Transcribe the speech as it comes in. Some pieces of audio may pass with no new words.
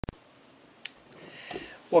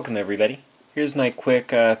Welcome everybody. Here's my quick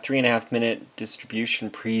 3.5 minute distribution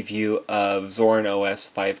preview of Zorin OS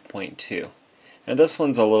 5.2. Now this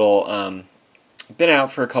one's a little, been out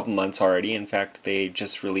for a couple months already. In fact, they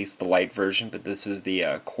just released the light version, but this is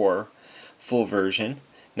the core full version,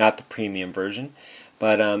 not the premium version.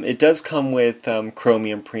 But it does come with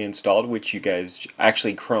Chromium pre-installed, which you guys,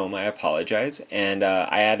 actually Chrome, I apologize, and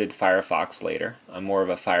I added Firefox later. I'm more of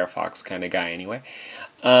a Firefox kind of guy anyway.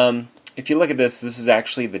 If you look at this, this is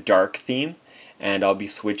actually the dark theme, and I'll be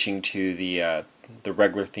switching to the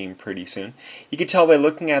regular theme pretty soon. You can tell by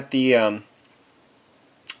looking at the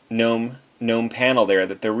GNOME panel there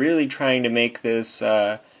that they're really trying to make this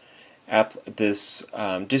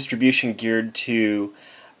distribution geared to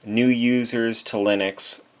new users to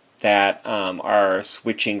Linux that are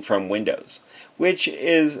switching from Windows, which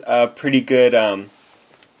is a pretty good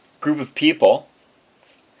group of people.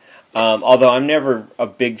 Although I'm never a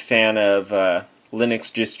big fan of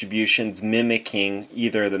Linux distributions mimicking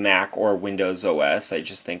either the Mac or Windows OS. I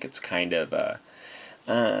just think it's kind of I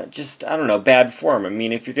don't know, bad form. I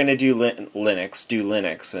mean, if you're going to do Linux, do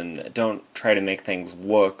Linux, and don't try to make things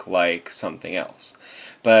look like something else.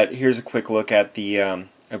 But here's a quick look at the,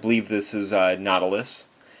 I believe this is Nautilus.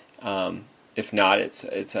 If not,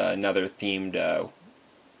 it's another themed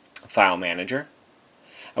file manager.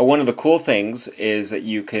 One of the cool things is that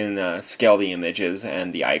you can scale the images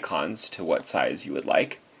and the icons to what size you would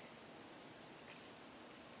like.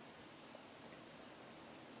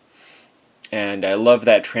 And I love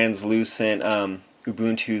that translucent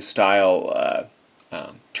Ubuntu style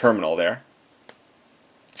terminal there.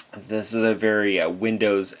 This is a very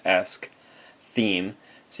Windows-esque theme,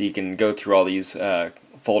 so you can go through all these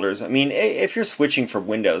folders. I mean, if you're switching from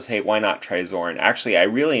Windows, hey, why not try Zorin? Actually, I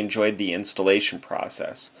really enjoyed the installation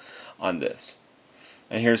process on this.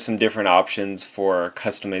 And here's some different options for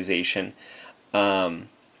customization.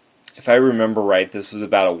 If I remember right, this is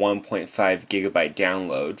about a 1.5 gigabyte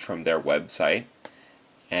download from their website.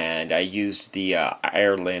 And I used the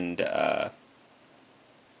Ireland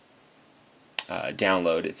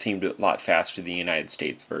download. It seemed a lot faster than the United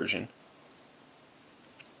States version.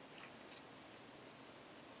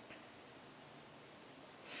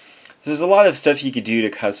 There's a lot of stuff you could do to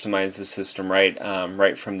customize the system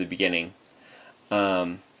right from the beginning.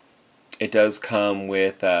 It does come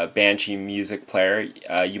with a Banshee music player.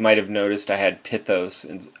 You might have noticed I had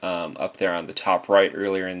Pithos up there on the top right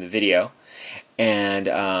earlier in the video. And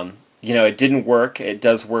you know, it didn't work. It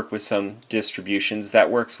does work with some distributions. That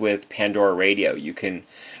works with Pandora Radio. You can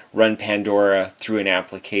run Pandora through an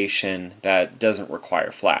application that doesn't require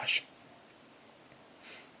Flash.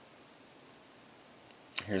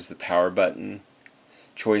 Here's the power button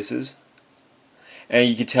choices. And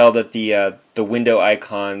you can tell that the window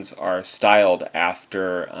icons are styled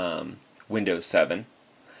after Windows 7.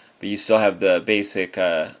 But you still have the basic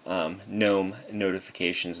GNOME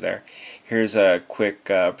notifications there. Here's a quick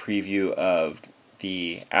preview of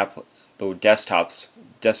the desktop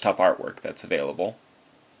artwork that's available.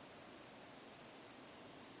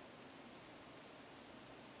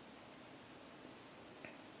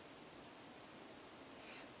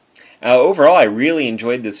 Overall, I really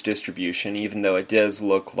enjoyed this distribution, even though it does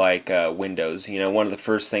look like Windows. You know, one of the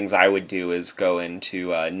first things I would do is go into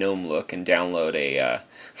GNOME Look and download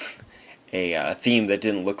a theme that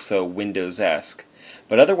didn't look so Windows-esque.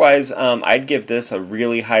 But otherwise, I'd give this a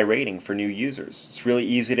really high rating for new users. It's really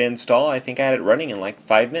easy to install. I think I had it running in like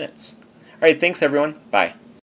 5 minutes. Alright, thanks everyone. Bye.